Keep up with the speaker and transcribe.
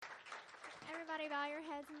Everybody bow your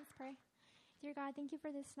heads and let's pray. Dear God, thank you for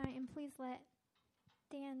this night, and please let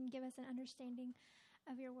Dan give us an understanding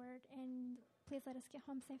of your word, and please let us get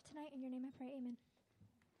home safe tonight. In your name I pray, amen.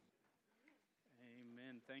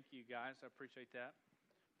 Amen. Thank you, guys. I appreciate that.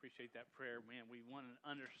 Appreciate that prayer. Man, we want an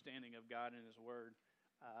understanding of God and his word.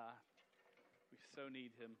 We so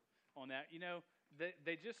need him on that. You know,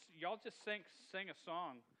 y'all just sang a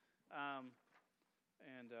song.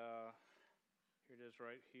 And here it is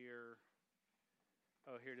right here.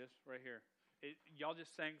 Oh, here it is right here. Y'all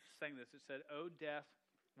just sang this. It said, "O death,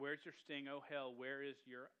 where's your sting? O hell, where is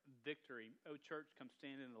your victory? O church, come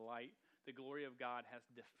stand in the light. The glory of God has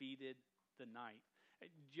defeated the night."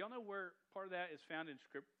 Do y'all know where part of that is found in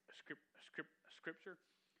Scripture?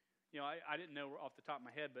 You know, I didn't know off the top of my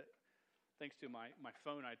head, but thanks to my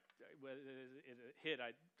phone, it hit.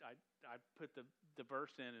 I put the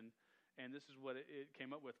verse in, and this is what it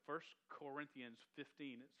came up with. 1 Corinthians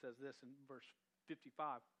 15. It says this in verse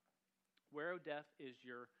 55. "Where, O death, is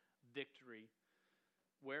your victory?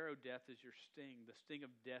 Where, O death, is your sting? The sting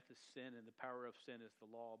of death is sin, and the power of sin is the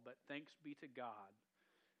law. But thanks be to God,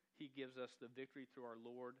 he gives us the victory through our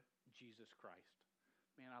Lord Jesus Christ."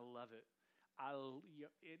 Man, I love it.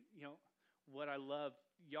 What I love,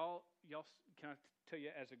 y'all. Can I tell you,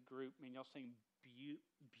 as a group, man, y'all sing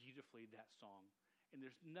beautifully that song. And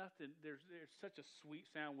there's nothing. There's such a sweet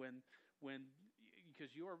sound when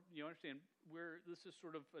because you understand, this is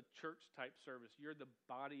sort of a church type service. You're the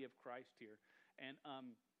body of Christ here, and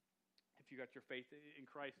if you got your faith in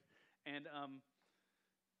Christ, and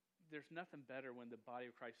there's nothing better when the body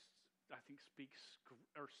of Christ, I think, speaks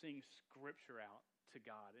or sings Scripture out to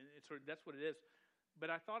God, and that's what it is. But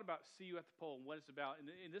I thought about "See You at the Pole" and what it's about,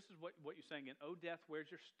 and this is what you're saying. And "O death, where's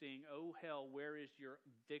your sting? O hell, where is your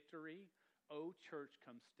victory? O church,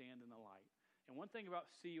 come stand in the light." And one thing about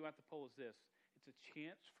 "See You at the Pole" is this: it's a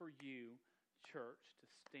chance for you, church, to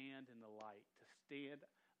stand in the light, to stand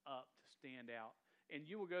up, to stand out. And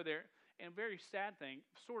you will go there. And a very sad thing,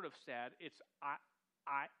 sort of sad, it's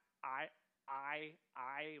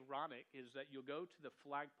ironic, is that you'll go to the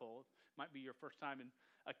flagpole. It might be your first time, and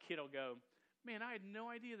a kid will go, "Man, I had no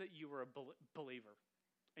idea that you were a believer."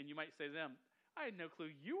 And you might say to them, "I had no clue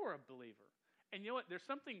you were a believer." And you know what? There's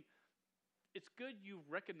something. It's good you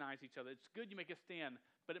recognize each other. It's good you make a stand,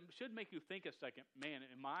 but it should make you think a second. Man,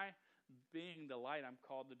 am I being the light I'm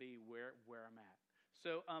called to be where I'm at?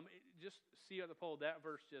 So just "See You at the Pole," that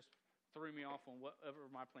verse just threw me off on whatever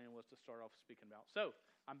my plan was to start off speaking about. So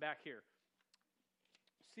I'm back here.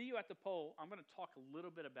 "See You at the Pole," I'm going to talk a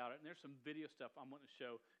little bit about it, and there's some video stuff I'm going to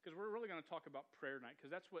show, because we're really going to talk about prayer tonight,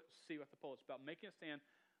 because that's what "See You at the Pole" is about, making a stand.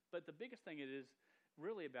 But the biggest thing it is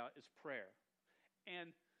really about is prayer.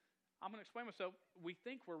 And I'm going to explain myself. We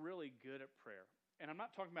think we're really good at prayer. And I'm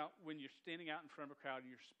not talking about when you're standing out in front of a crowd and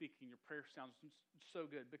you're speaking, your prayer sounds so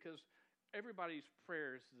good, because everybody's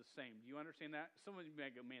prayer is the same. Do you understand that? Someone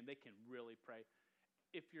might go, "Man, they can really pray."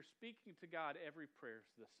 If you're speaking to God, every prayer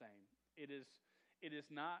is the same. It is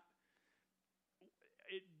not.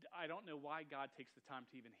 I don't know why God takes the time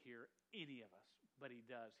to even hear any of us, but he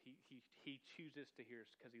does. He chooses to hear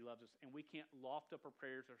us because he loves us. And we can't loft up our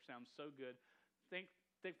prayers or sound so good.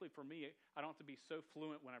 Thankfully for me, I don't have to be so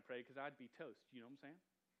fluent when I pray, because I'd be toast. You know what I'm saying?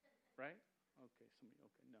 Right? Okay,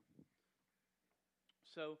 no.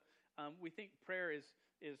 So we think prayer is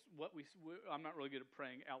what I'm not really good at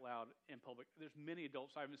praying out loud in public. There's many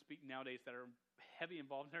adults I even speak nowadays that are heavy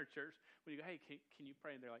involved in our church. When you go, "Hey, can you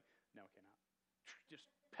pray?" And they're like, "No, I cannot." Just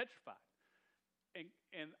petrified.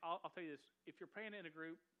 And I'll tell you this: if you're praying in a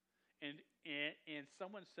group and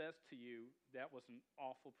someone says to you, "That was an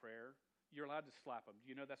awful prayer," you're allowed to slap them.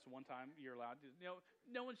 You know, that's the one time you're allowed to.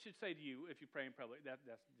 No one should say to you, if you pray in public, that's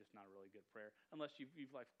just not a really good prayer, unless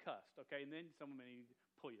you've like cussed, okay? And then someone may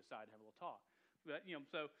pull you aside and have a little talk. But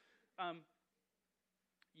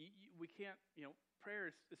we can't. Prayer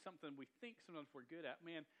is something we think sometimes we're good at.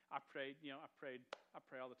 Man, I prayed. I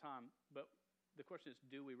pray all the time. But the question is,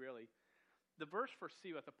 do we really? The verse for "See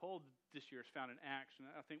You at the Pole" this year is found in Acts, and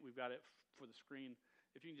I think we've got it for the screen.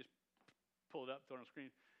 If you can just pull it up, throw it on the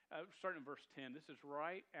screen. Starting in verse 10, this is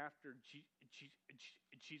right after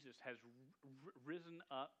Jesus has risen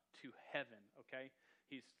up to heaven, okay?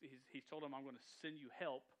 He's told him, "I'm going to send you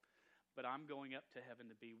help, but I'm going up to heaven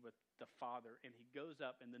to be with the Father." And he goes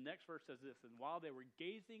up, and the next verse says this: "And while they were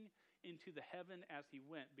gazing into the heaven as he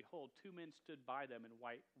went, behold, two men stood by them in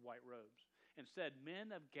white robes, and said,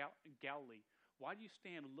 'Men of Galilee, why do you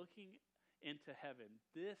stand looking into heaven?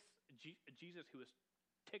 This Jesus who was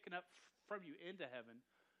taken up from you into heaven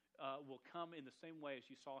will come in the same way as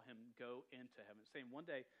you saw him go into heaven.'" Saying one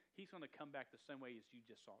day he's going to come back the same way as you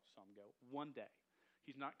just saw him go. One day.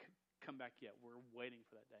 He's not come back yet. We're waiting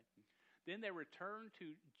for that day. Then they returned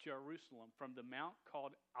to Jerusalem from the mount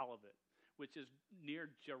called Olivet, which is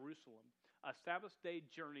near Jerusalem, a Sabbath day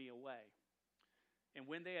journey away. And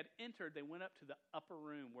when they had entered, they went up to the upper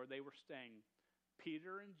room where they were staying.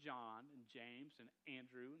 Peter and John and James and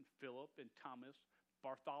Andrew and Philip and Thomas,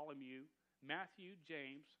 Bartholomew, Matthew,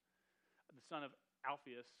 James, the son of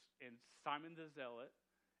Alphaeus, and Simon the Zealot,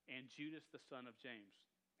 and Judas the son of James.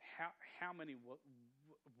 How many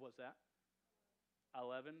was that?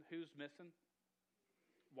 11. Who's missing?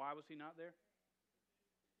 Why was he not there?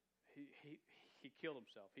 He killed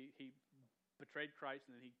himself. He betrayed Christ,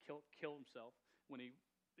 and then he killed himself when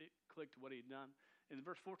it clicked what he'd done. In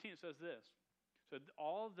verse 14 it says this. So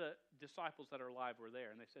all the disciples that are alive were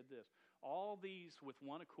there, and they said this. All these with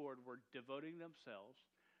one accord were devoting themselves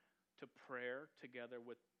to prayer together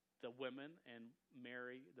with the women and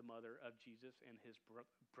Mary, the mother of Jesus, and his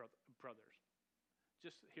brothers.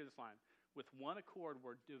 Just hear this line. With one accord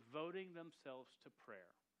were devoting themselves to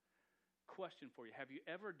prayer. Question for you. Have you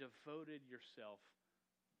ever devoted yourself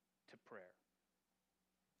to prayer?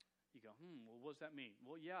 You go, well, what does that mean?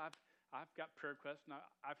 Well, yeah, I've got prayer requests, and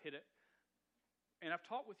I've hit it. And I've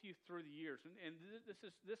talked with you through the years, and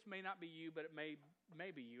this may not be you, but it may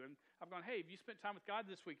be you. And I've gone, hey, have you spent time with God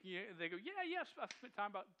this week? Yeah. They go, yes, I've spent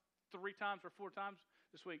time about 3 times or 4 times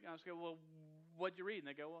this week. And I go, well, what'd you read? And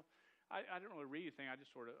they go, well, I didn't really read anything. I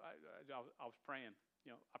just sort of, I was praying.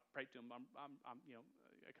 I prayed to him. I'm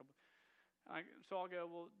a couple. So I'll go,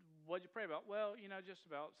 well, what'd you pray about? Well, just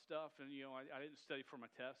about stuff, and I didn't study for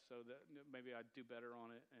my test, so that maybe I'd do better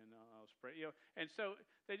on it. And I was praying, and so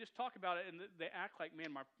they just talk about it, and they act like,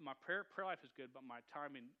 man, my prayer life is good, but my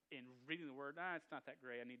time in reading the Word, it's not that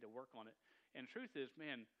great. I need to work on it. And the truth is,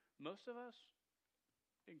 man, most of us,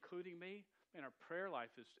 including me, man, our prayer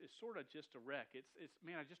life is sort of just a wreck. It's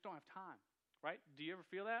man, I just don't have time, right? Do you ever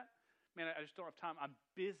feel that? Man, I just don't have time. I'm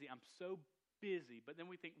busy. I'm so busy. But then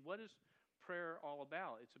we think, what is prayer all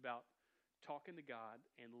about? It's about talking to God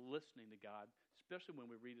and listening to God, especially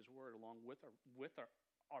when we read His Word along with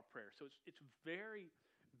our prayer. So it's very,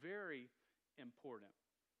 very important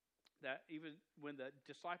that even when the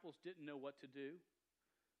disciples didn't know what to do,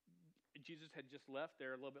 Jesus had just left.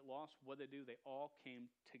 They're a little bit lost. What did they do? They all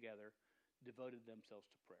came together, devoted themselves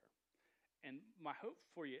to prayer. And my hope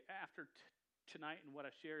for you after tonight and what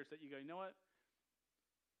I share is that you go, you know what?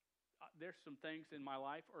 There's some things in my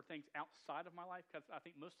life or things outside of my life, because I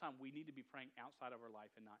think most of the time we need to be praying outside of our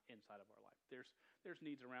life and not inside of our life. There's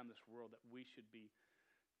needs around this world that we should be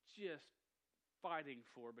just fighting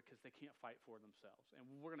for because they can't fight for themselves. And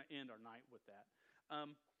we're going to end our night with that.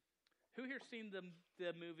 Who here's seen the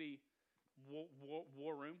movie War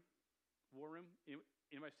Room? War Room?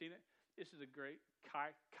 Anybody seen it? This is a great.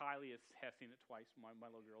 Kylie has seen it twice. My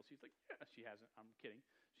little girl. She's like, yeah, she hasn't. I'm kidding.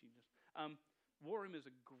 She just. War Room is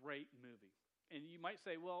a great movie. And you might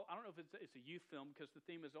say, well, I don't know if it's a youth film because the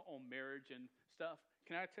theme is on marriage and stuff.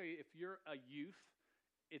 Can I tell you, if you're a youth,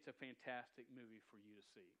 it's a fantastic movie for you to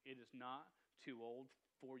see. It is not too old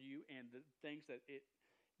for you, and the things that it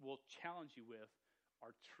will challenge you with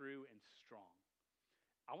are true and strong.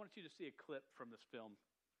 I want you to see a clip from this film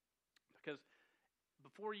because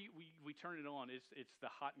before we turn it on, it's the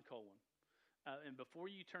hot and cold one. And before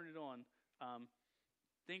you turn it on,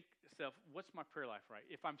 think yourself, what's my prayer life, right?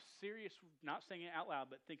 If I'm serious, not saying it out loud,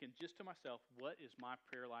 but thinking just to myself, what is my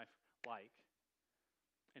prayer life like?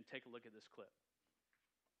 And take a look at this clip.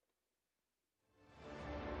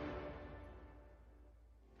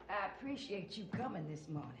 I appreciate you coming this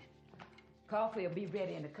morning. Coffee will be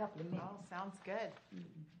ready in a couple of minutes. Oh, sounds good.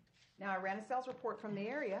 Mm-hmm. Now, I ran a sales report from the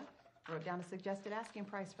area, wrote down a suggested asking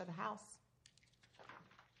price for the house.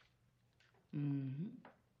 Mm-hmm.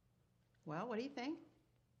 Well, what do you think?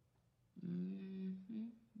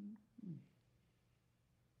 Mm-hmm.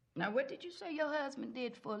 Now, what did you say your husband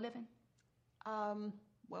did for a living?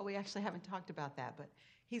 Well, we actually haven't talked about that, but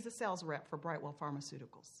he's a sales rep for Brightwell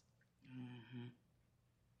Pharmaceuticals. Mm-hmm.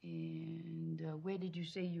 And where did you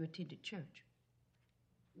say you attended church?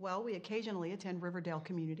 Well, we occasionally attend Riverdale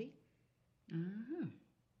Community. Mm-hmm.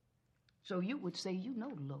 So you would say you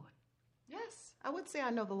know the Lord? Yes, I would say I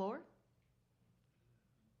know the Lord.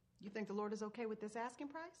 You think the Lord is okay with this asking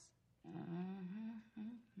price? Mm-hmm.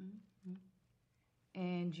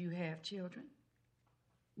 And you have children?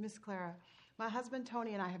 Miss Clara, my husband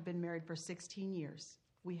Tony and I have been married for 16 years.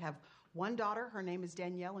 We have one daughter. Her name is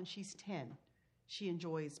Danielle, and she's 10. She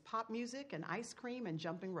enjoys pop music and ice cream and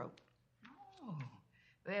jumping rope. Oh,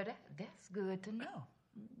 well, that's good to know.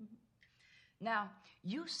 Mm-hmm. Now,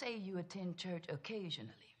 you say you attend church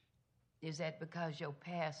occasionally. Is that because your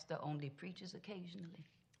pastor only preaches occasionally?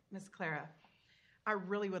 Miss Clara, I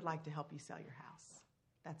really would like to help you sell your house.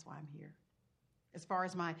 That's why I'm here. As far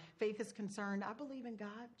as my faith is concerned, I believe in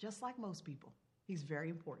God just like most people. He's very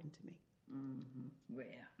important to me. Mm-hmm. Well,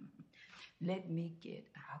 let me get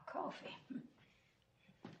our coffee.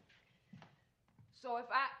 So if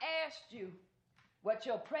I asked you what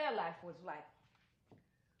your prayer life was like,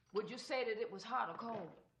 would you say that it was hot or cold?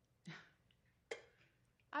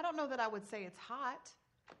 I don't know that I would say it's hot.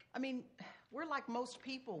 I mean, we're like most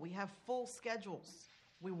people. We have full schedules.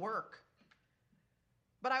 We work.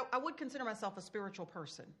 But I would consider myself a spiritual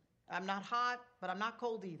person. I'm not hot, but I'm not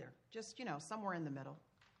cold either. Just, somewhere in the middle.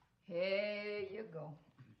 Here you go.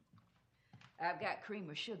 I've got cream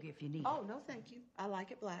or sugar if you need it. Oh, no, thank you. I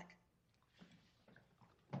like it black.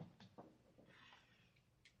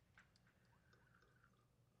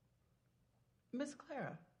 Miss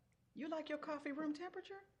Clara, you like your coffee room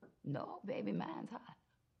temperature? No, baby, mine's hot.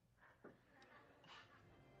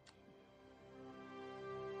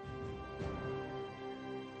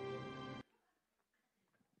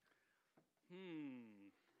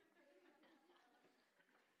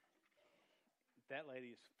 That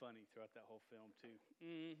lady is funny throughout that whole film too.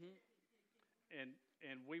 Mm-hmm. And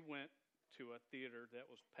we went to a theater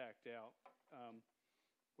that was packed out,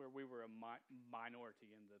 where we were a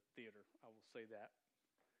minority in the theater. I will say that,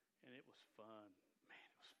 and it was fun. Man,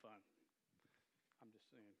 it was fun. I'm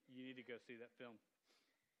just saying, you need to go see that film.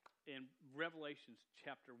 In Revelations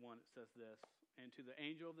chapter 1, it says this: "And to the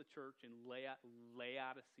angel of the church in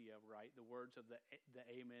Laodicea write the words of the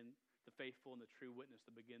Amen, the faithful and the true witness,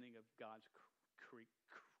 the beginning of God's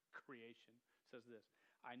creation, says this: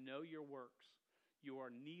 I know your works. You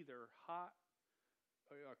are neither hot,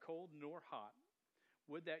 or cold, nor hot.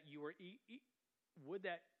 Would that you were either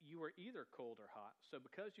cold or hot. So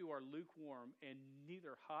because you are lukewarm and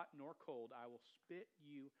neither hot nor cold, I will spit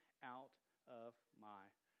you out of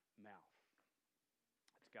my mouth."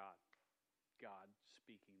 It's God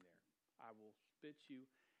speaking there. I will spit you.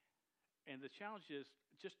 And the challenge is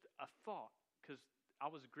just a thought, because I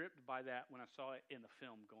was gripped by that when I saw it in the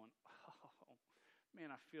film, going, oh, man,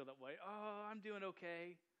 I feel that way. Oh, I'm doing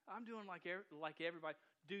okay. I'm doing like everybody.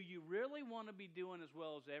 Do you really want to be doing as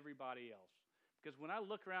well as everybody else? Because when I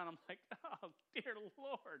look around, I'm like, oh, dear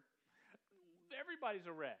Lord, everybody's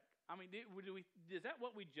a wreck. I mean, is that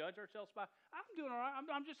what we judge ourselves by? I'm doing all right.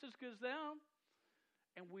 I'm just as good as them.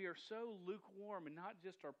 And we are so lukewarm, and not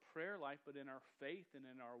just our prayer life, but in our faith and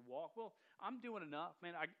in our walk. Well, I'm doing enough,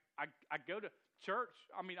 man. I go to church.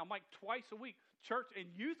 I mean, I'm like twice a week, church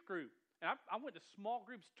and youth group. And I went to small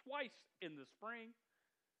groups twice in the spring.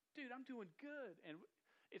 Dude, I'm doing good. And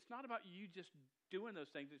it's not about you just doing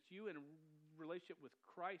those things. It's you in a relationship with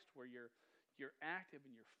Christ, where you're active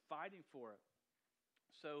and you're fighting for it.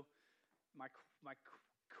 So my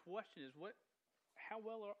question is, how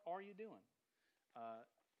well are you doing?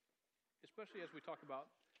 Especially as we talk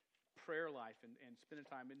about prayer life and spending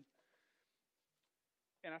time in.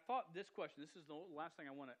 And I thought this question, this is the last thing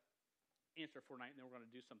I want to answer for tonight, and then we're going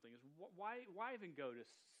to do something, is why even go to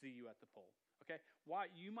see you at the pole? Okay? Why?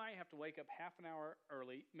 You might have to wake up half an hour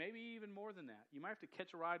early, maybe even more than that. You might have to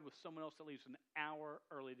catch a ride with someone else that leaves an hour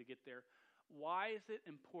early to get there. Why is it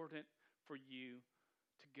important for you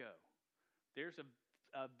to go? There's a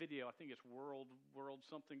video, I think it's world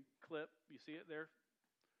something clip. You see it there?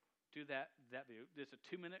 Do that video. It's a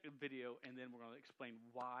 2-minute video, and then we're going to explain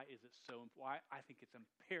why I think it's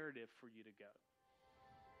imperative for you to go.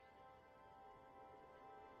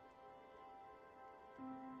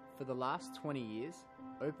 For the last 20 years,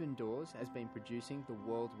 Open Doors has been producing the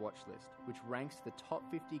World Watch List, which ranks the top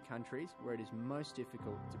 50 countries where it is most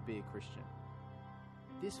difficult to be a Christian.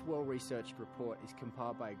 This well-researched report is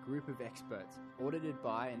compiled by a group of experts, audited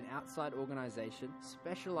by an outside organization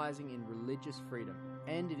specializing in religious freedom,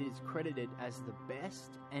 and it is credited as the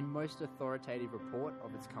best and most authoritative report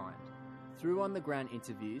of its kind. Through on-the-ground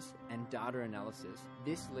interviews and data analysis,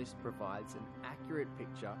 this list provides an accurate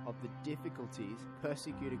picture of the difficulties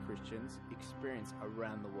persecuted Christians experience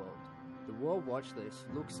around the world. The World Watch List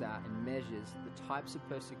looks at and measures the types of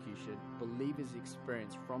persecution believers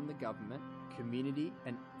experience from the government, community,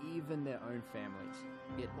 and even their own families.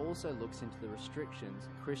 It also looks into the restrictions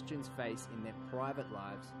Christians face in their private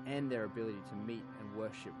lives and their ability to meet and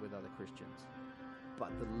worship with other Christians.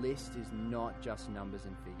 But the list is not just numbers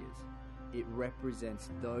and figures. It represents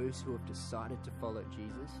those who have decided to follow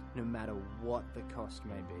Jesus, no matter what the cost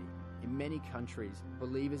may be. In many countries,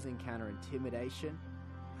 believers encounter intimidation,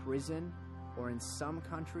 prison, or in some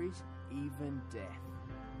countries, even death.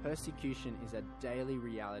 Persecution is a daily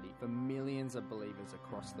reality for millions of believers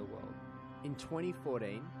across the world. In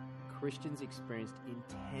 2014, Christians experienced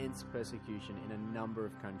intense persecution in a number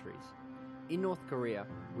of countries. In North Korea,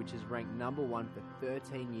 which is ranked number 1 for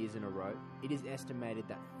 13 years in a row, it is estimated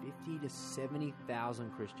that 50 to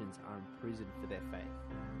 70,000 Christians are imprisoned for their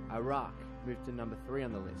faith. Iraq moved to number 3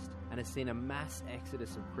 on the list and has seen a mass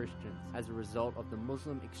exodus of Christians as a result of the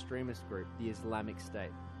Muslim extremist group, the Islamic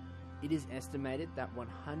State. It is estimated that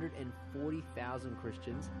 140,000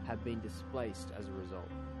 Christians have been displaced as a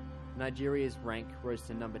result. Nigeria's rank rose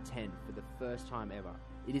to number 10 for the first time ever.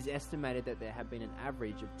 It is estimated that there have been an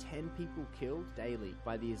average of 10 people killed daily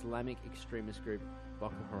by the Islamic extremist group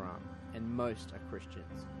Boko Haram, and most are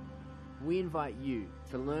Christians. We invite you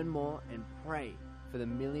to learn more and pray for the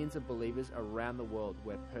millions of believers around the world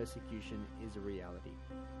where persecution is a reality.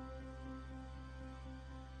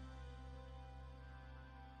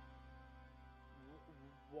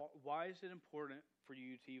 Why is it important for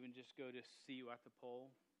you to even just go to see you at the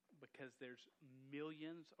pole? Because there's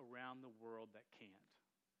millions around the world that can't.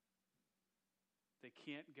 They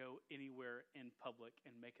can't go anywhere in public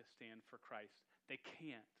and make a stand for Christ. They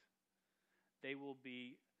can't. They will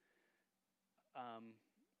be,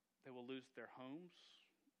 they will lose their homes.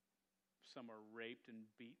 Some are raped and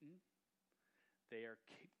beaten. They are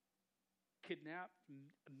kidnapped.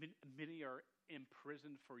 Many are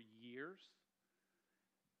imprisoned for years.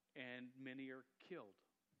 And many are killed.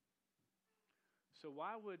 So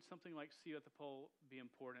why would something like See You at the Pole be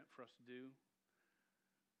important for us to do?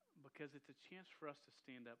 Because it's a chance for us to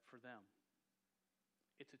stand up for them.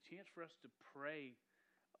 It's a chance for us to pray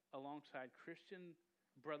alongside Christian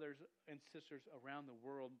brothers and sisters around the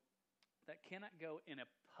world that cannot go in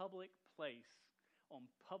a public place on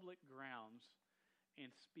public grounds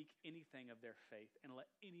and speak anything of their faith and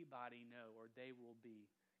let anybody know, or they will be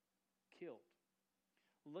killed.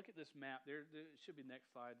 Look at this map. There should be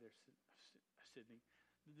next slide there, Sydney.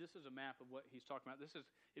 This is a map of what he's talking about. This is,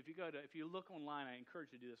 if you look online, I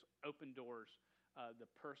encourage you to do this. Open Doors, the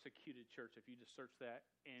persecuted church. If you just search that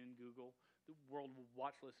in Google, the World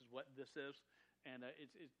Watch List is what this is, and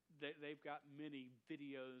they've got many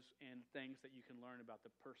videos and things that you can learn about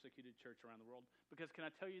the persecuted church around the world. Because can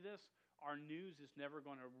I tell you this? Our news is never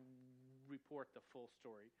going to report the full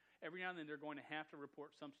story. Every now and then they're going to have to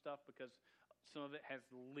report some stuff because some of it has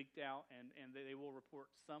leaked out, and they will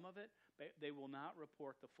report some of it, but they will not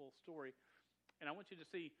report the full story. And I want you to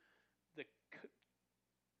see the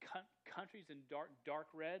countries in dark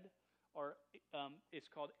red are, it's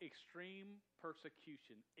called extreme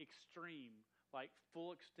persecution. Extreme, like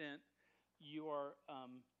full extent. You are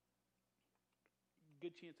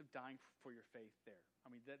good chance of dying for your faith there.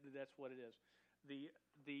 I mean, that's what it is.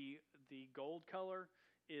 The gold color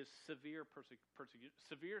is severe persecution.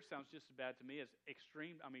 Severe sounds just as bad to me as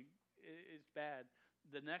extreme. I mean, it's bad.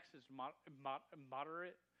 The next is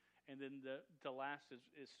moderate, and then the last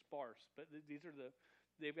is sparse. But these are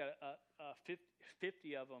they've got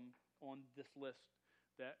 50 of them on this list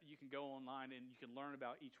that you can go online and you can learn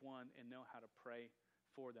about each one and know how to pray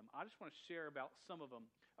for them. I just want to share about some of them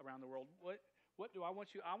around the world. What do I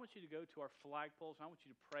want you? I want you to go to our flagpoles. I want you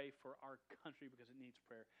to pray for our country because it needs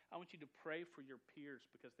prayer. I want you to pray for your peers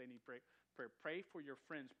because they need prayer. Pray for your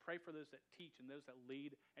friends. Pray for those that teach and those that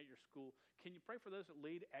lead at your school. Can you pray for those that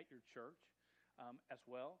lead at your church as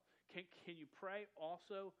well? Can you pray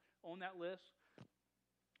also on that list?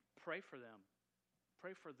 Pray for them.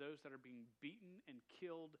 Pray for those that are being beaten and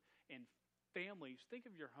killed, and families. Think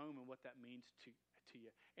of your home and what that means to you.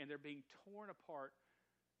 And they're being torn apart.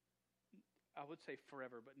 I would say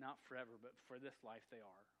forever, but not forever, but for this life they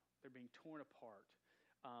are. They're being torn apart.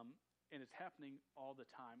 And it's happening all the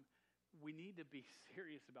time. We need to be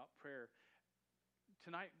serious about prayer.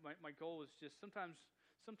 Tonight, my goal is just sometimes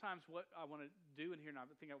what I want to do in here, and I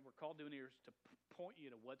think we're called doing here, is to point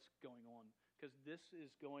you to what's going on, because this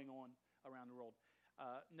is going on around the world.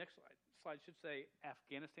 Next slide should say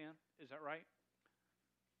Afghanistan. Is that right,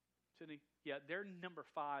 Sydney? Yeah, they're number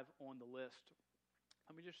 5 on the list.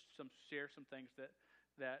 Let me just share some things that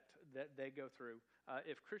they go through.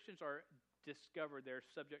 If Christians are discovered, they're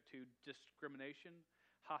subject to discrimination,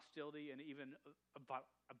 hostility, and even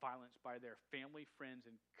violence by their family, friends,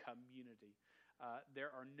 and community.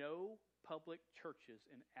 There are no public churches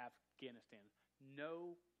in Afghanistan.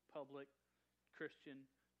 No public Christian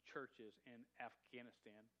churches in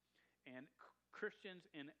Afghanistan. And Christians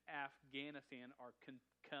in Afghanistan are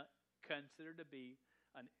considered to be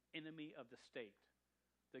an enemy of the state.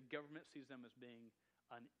 The government sees them as being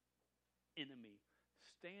an enemy.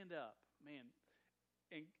 Stand up, man.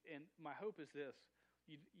 And my hope is this.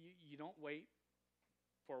 You don't wait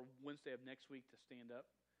for Wednesday of next week to stand up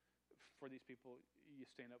for these people. You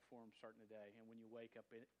stand up for them starting today. And when you wake up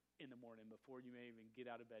in the morning, before you may even get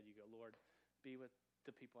out of bed, you go, Lord, be with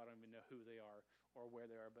to people I don't even know who they are or where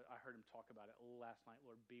they are, but I heard him talk about it last night.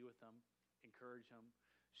 Lord, be with them, encourage them,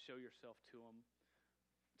 show yourself to them,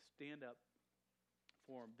 stand up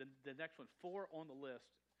for them. The next one, 4 on the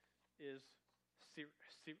list, is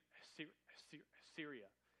Syria.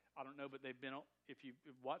 I don't know, but they've been, if you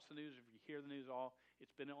watch the news, if you hear the news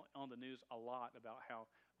it's been on the news a lot about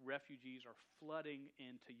how refugees are flooding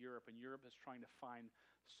into Europe, and Europe is trying to find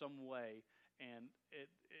some way, and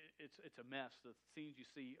it's a mess. The scenes you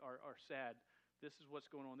see are sad. This is what's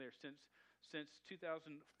going on there. Since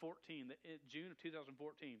 2014, June of 2014,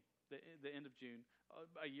 the end of June,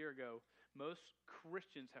 a year ago, most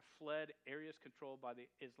Christians have fled areas controlled by the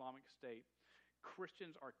Islamic State.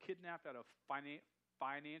 Christians are kidnapped out of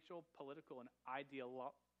financial, political, and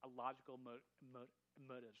ideological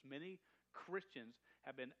motives. Many Christians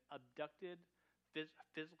have been abducted,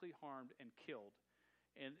 physically harmed, and killed.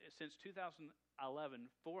 And since 2011,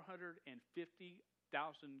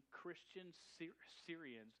 450,000 Christian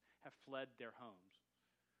Syrians have fled their homes.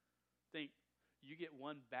 Think, you get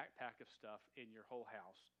one backpack of stuff in your whole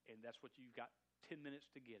house, and that's what you've got 10 minutes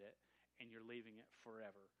to get it, and you're leaving it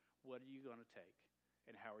forever. What are you going to take,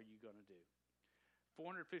 and how are you going to do?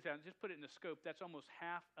 450,000, just put it in the scope, that's almost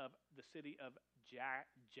half of the city of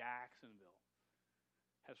Jacksonville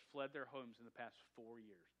has fled their homes in the past 4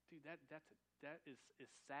 years. Dude, that is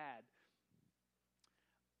sad.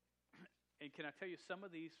 And can I tell you, some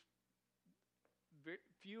of these,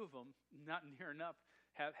 few of them, not near enough,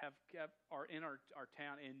 are in our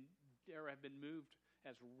town, and there have been moved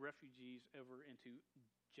as refugees over into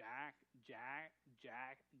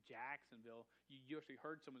Jacksonville. You actually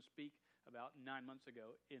heard someone speak about 9 months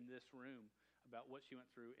ago in this room about what she went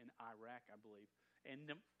through in Iraq, I believe. And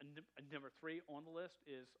number 3 on the list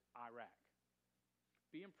is Iraq.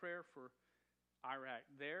 Be in prayer for Iraq.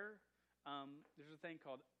 There's a thing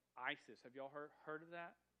called ISIS. Have y'all heard of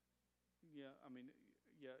that? Yeah, I mean,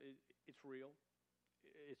 yeah, it's real.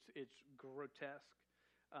 It's grotesque.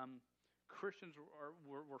 Christians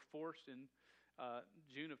were forced in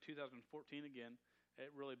June of 2014 again.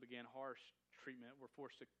 It really began harsh treatment. We're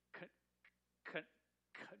forced to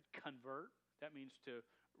convert. That means to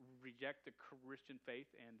reject the Christian faith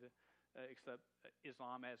and accept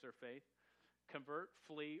Islam as their faith. Convert,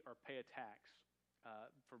 flee, or pay a tax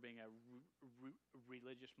for being a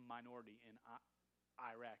religious minority in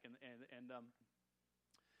Iraq. And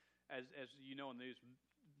as you know in the news,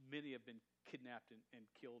 many have been kidnapped and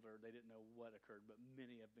killed, or they didn't know what occurred, but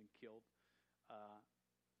many have been killed.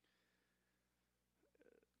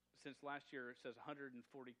 Since last year, it says 140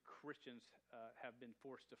 Christians have been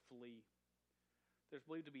forced to flee. There's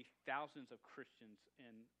believed to be thousands of Christians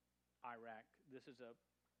in Iraq. This is a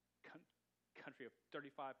country of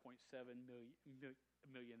 35.7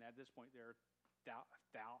 million. At this point, there are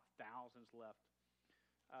thousands left.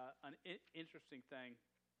 An interesting thing,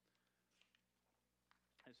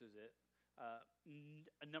 this is it.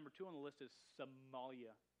 Number 2 on the list is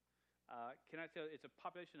Somalia. Can I tell you, it's a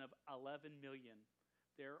population of 11 million.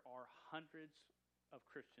 There are hundreds of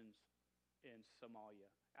Christians in Somalia.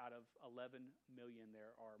 Out of 11 million,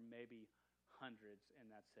 there are maybe hundreds,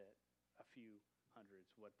 and that's it. A few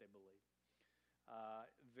hundreds, what they believe.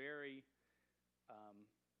 Very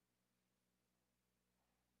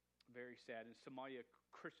sad. In Somalia,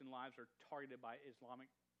 Christian lives are targeted by Islamic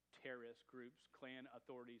terrorist groups, clan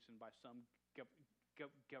authorities, and by some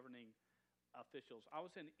governing officials. I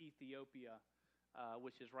was in Ethiopia,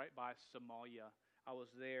 which is right by Somalia. I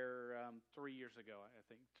was there 3 years ago, I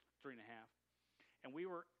think, 3.5. And we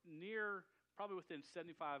were near, probably within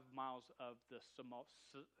 75 miles of the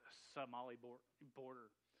Somali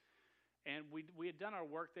border. And we had done our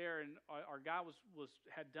work there, and our guy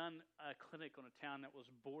had done a clinic on a town that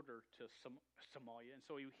was border to Somalia. And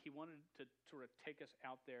so he wanted to sort of take us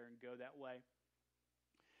out there and go that way.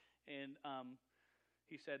 And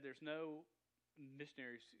he said there's no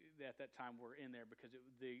missionaries at that time were in there because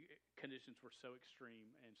the conditions were so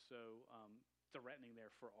extreme and so threatening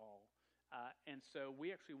there for all. And so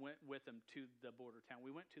we actually went with them to the border town.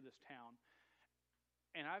 We went to this town,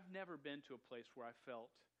 and I've never been to a place where I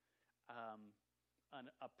felt an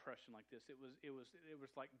oppression like this. It was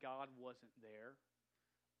like God wasn't there,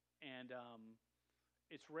 and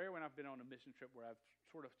it's rare when I've been on a mission trip where I've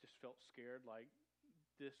sort of just felt scared, like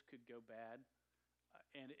this could go bad,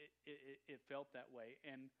 and it felt that way.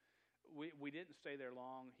 And we didn't stay there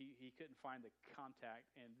long. He couldn't find the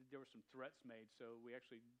contact, and there were some threats made, so we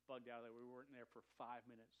actually bugged out of there. We weren't there for 5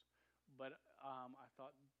 minutes, but I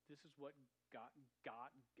thought this is what godless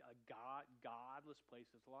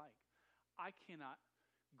place is like. I cannot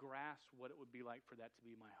grasp what it would be like for that to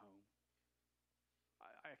be my home.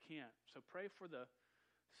 I can't. So pray for the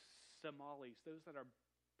Somalis, those that are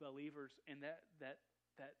believers, and that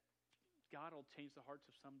God will change the hearts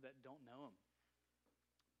of some that don't know Him.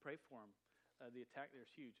 Pray for them. The attack there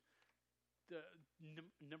is huge. The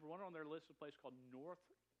number one on their list is a place called North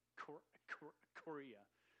Korea,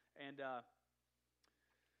 and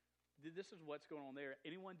this is what's going on there.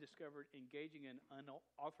 Anyone discovered engaging in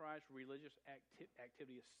unauthorized religious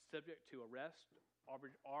activity is subject to arrest,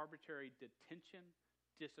 arbitrary detention,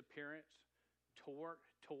 disappearance,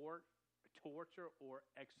 torture, or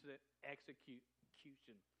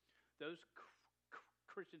execution. Those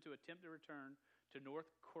Christians who attempt to return to North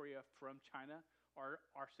Korea from China are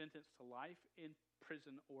sentenced to life in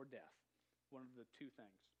prison or death. One of the two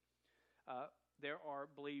things. There are,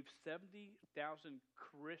 believed, 70,000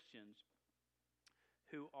 Christians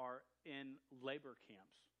who are in labor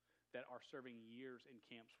camps that are serving years in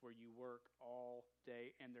camps where you work all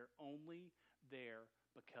day, and they're only there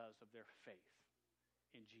because of their faith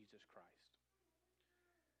in Jesus Christ.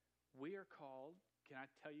 We are called, can I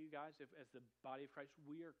tell you guys, as the body of Christ,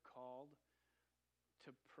 we are called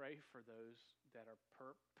to pray for those that are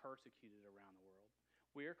persecuted around the world.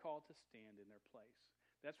 We are called to stand in their place.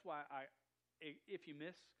 That's why if you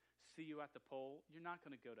miss See You at the Pole, you're not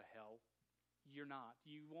going to go to hell. You're not.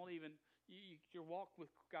 You won't even, your walk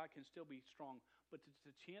with God can still be strong, but it's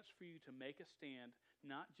a chance for you to make a stand,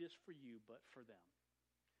 not just for you, but for them,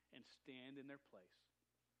 and stand in their place.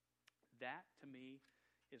 That, to me,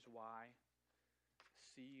 is why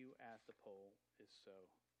See You at the Pole is so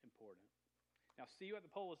important. Now, See You at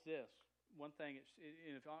the Pole is this. One thing,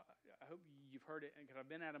 and I hope you've heard it, because I've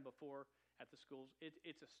been at them before at the schools.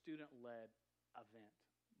 It's a student-led event.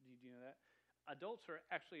 Do you know that? Adults are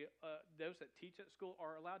actually, those that teach at school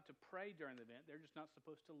are allowed to pray during the event. They're just not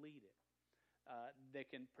supposed to lead it. They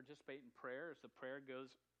can participate in prayer as the prayer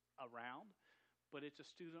goes around, but it's a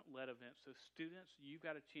student-led event. So students, you've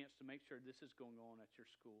got a chance to make sure this is going on at your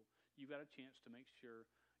school. You've got a chance to make sure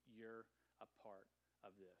you're a part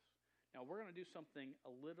of this. Now, we're going to do something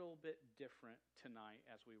a little bit different tonight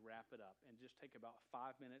as we wrap it up and just take about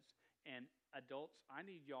 5 minutes. And adults, I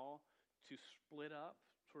need y'all to split up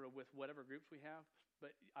sort of with whatever groups we have,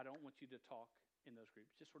 but I don't want you to talk in those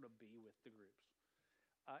groups. Just sort of be with the groups.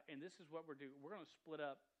 And this is what we're doing. We're going to split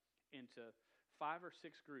up into 5 or 6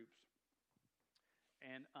 groups.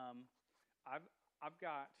 And I've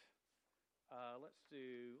got, let's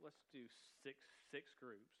do 6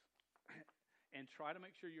 groups. And try to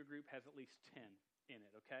make sure your group has at least 10 in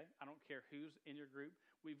it, okay? I don't care who's in your group.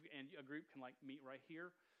 And a group can meet right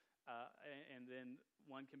here, and then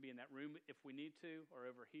one can be in that room if we need to, or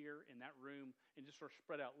over here in that room, and just sort of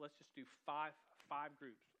spread out. Let's just do five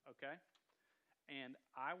groups, okay? And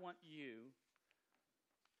I want you,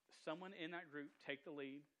 someone in that group, take the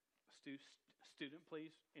lead, student,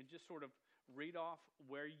 please, and just sort of read off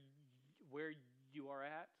where you are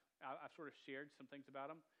at. I've sort of shared some things about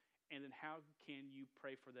them. And then how can you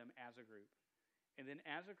pray for them as a group? And then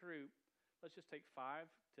as a group, let's just take 5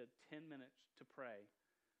 to 10 minutes to pray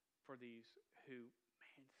for these who,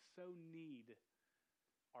 man, so need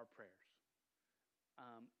our prayers.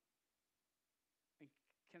 And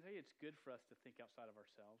can I tell you, it's good for us to think outside of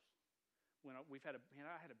ourselves. When I had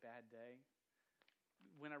a bad day.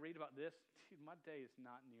 When I read about this, dude, my day is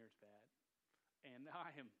not near as bad. And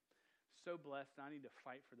I am so blessed. I need to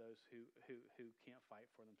fight for those who can't fight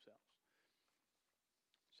for themselves.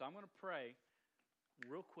 So I'm going to pray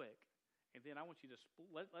real quick, and then I want you to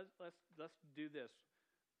let's do this.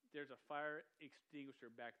 There's a fire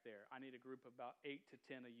extinguisher back there. I need a group of about 8 to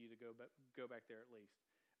 10 of you to go back there at least.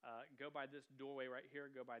 Go by this doorway right here.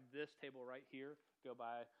 Go by this table right here. Go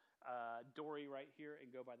by Dory right here,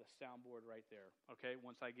 and go by the soundboard right there. Okay.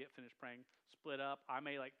 Once I get finished praying, split up. I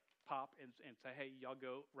may pop and say, hey, y'all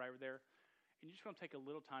go right over there. And you're just going to take a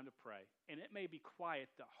little time to pray. And it may be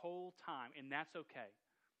quiet the whole time, and that's okay.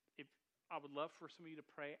 I would love for some of you to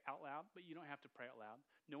pray out loud, but you don't have to pray out loud.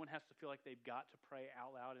 No one has to feel like they've got to pray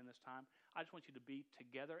out loud in this time. I just want you to be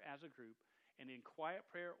together as a group, and in quiet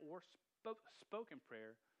prayer or spoken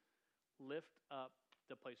prayer, lift up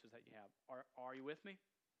the places that you have. Are you with me?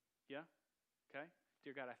 Yeah? Okay.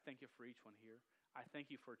 Dear God, I thank you for each one here. I thank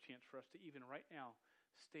you for a chance for us to even right now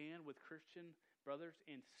stand with Christian brothers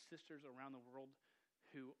and sisters around the world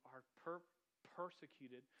who are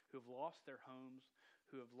persecuted, who have lost their homes,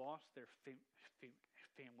 who have lost their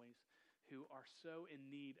families, who are so in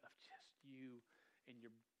need of just you and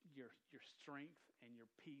your strength and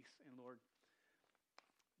your peace. And Lord,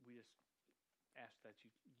 we just ask that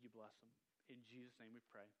you bless them. In Jesus' name we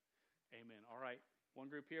pray. Amen. All right.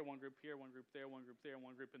 One group here, one group here, one group there, one group there,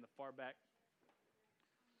 one group in the far back.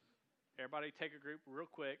 Everybody take a group real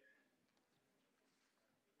quick.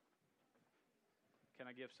 Can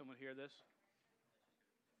I give someone here this?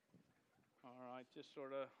 All right, just sort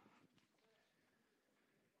of.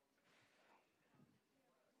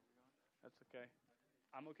 That's okay.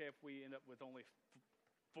 I'm okay if we end up with only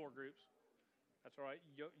 4 groups. That's all right.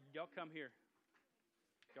 Y'all come here.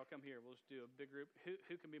 Y'all come here. We'll just do a big group. Who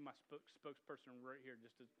can be my spokesperson right here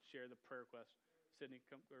just to share the prayer request? Sydney,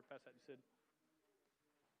 come or pass that to Sid.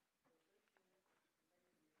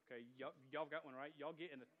 Okay, y'all got one, right? Y'all get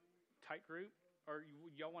in a tight group, or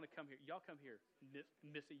y'all want to come here? Y'all come here.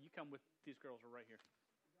 Missy, you come with these girls are right here,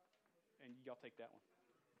 and y'all take that one.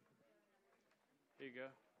 Here you go.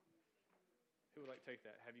 Who would like to take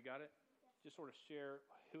that? Have you got it? Just sort of share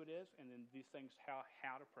who it is, and then these things, how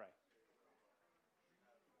to pray.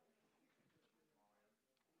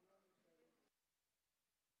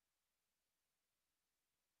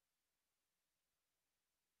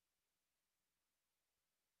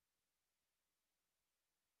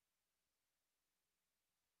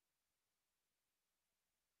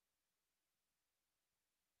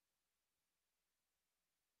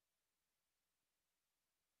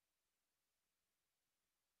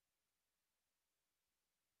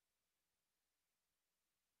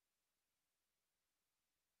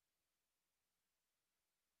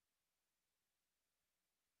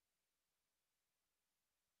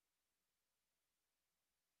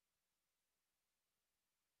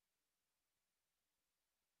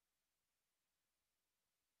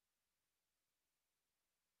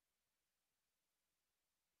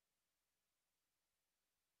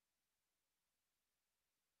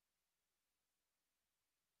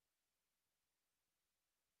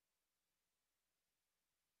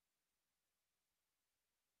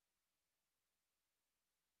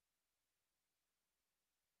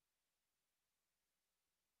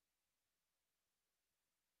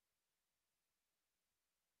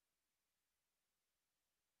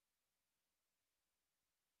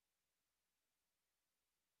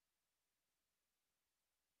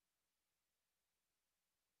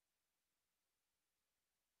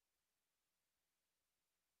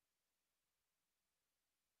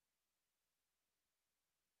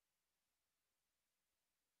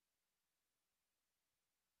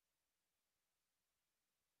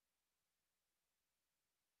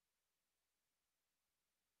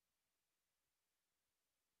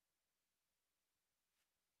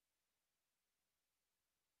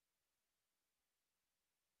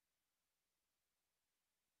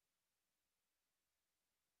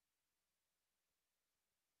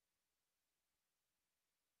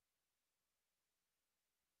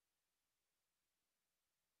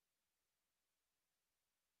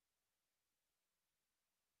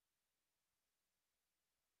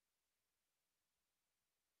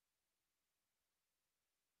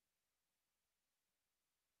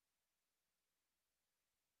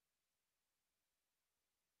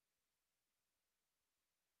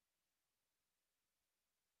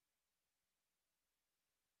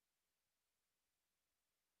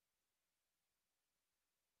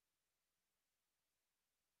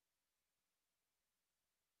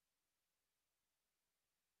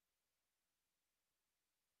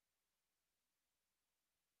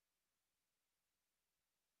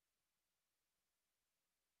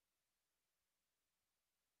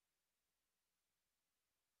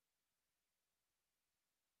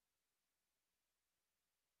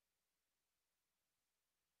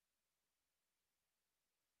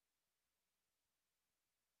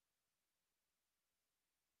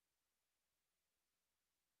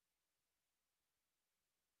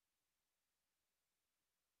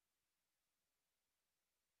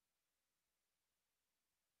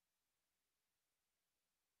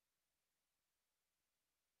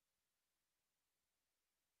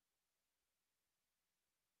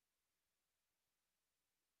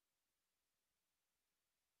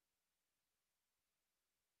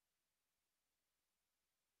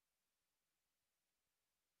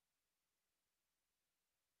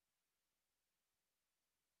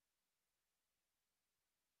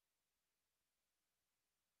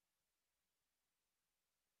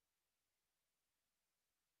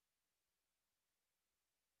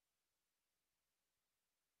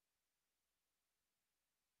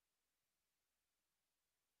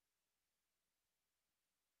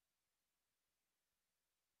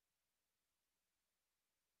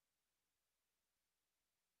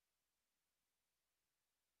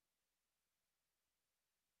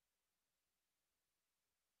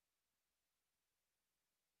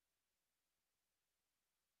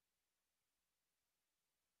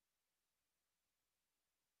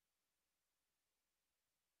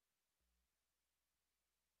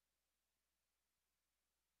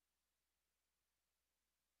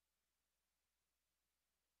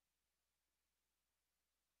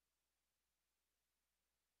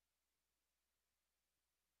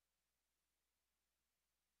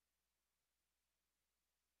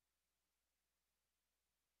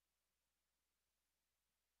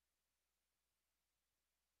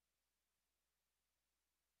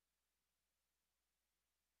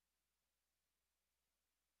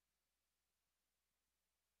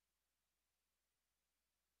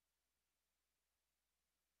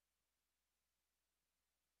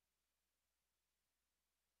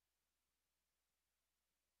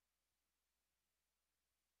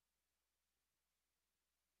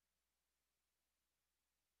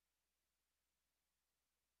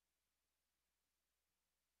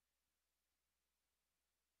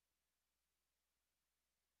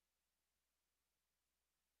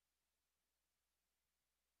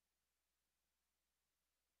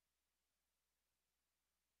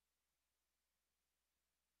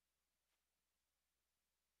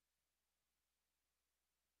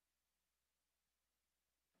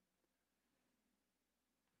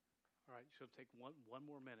 right, so take one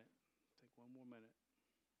more minute. Take one more minute.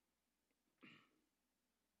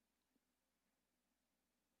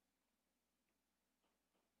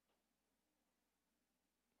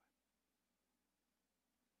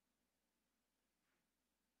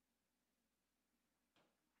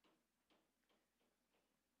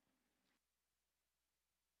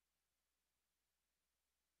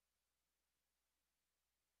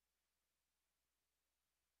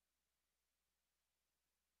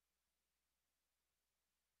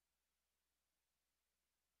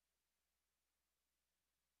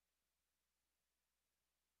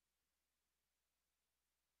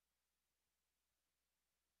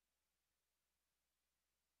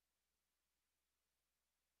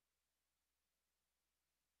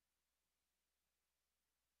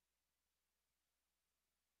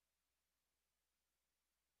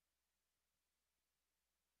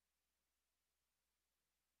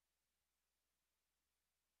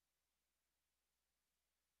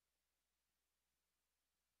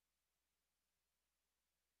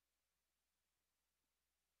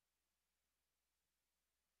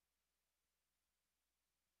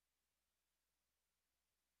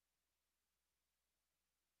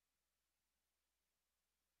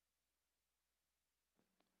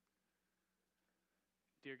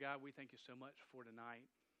 Dear God, we thank you so much for tonight,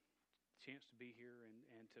 chance to be here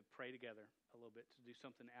and to pray together a little bit, to do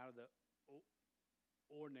something out of the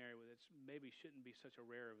ordinary with it. Maybe shouldn't be such a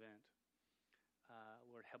rare event.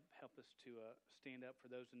 Lord, help us to stand up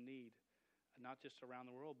for those in need, not just around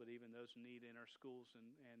the world, but even those in need in our schools and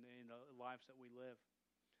in the lives that we live.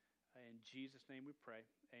 In Jesus' name we pray.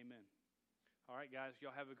 Amen. All right, guys,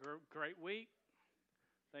 y'all have a great week.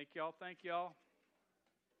 Thank y'all.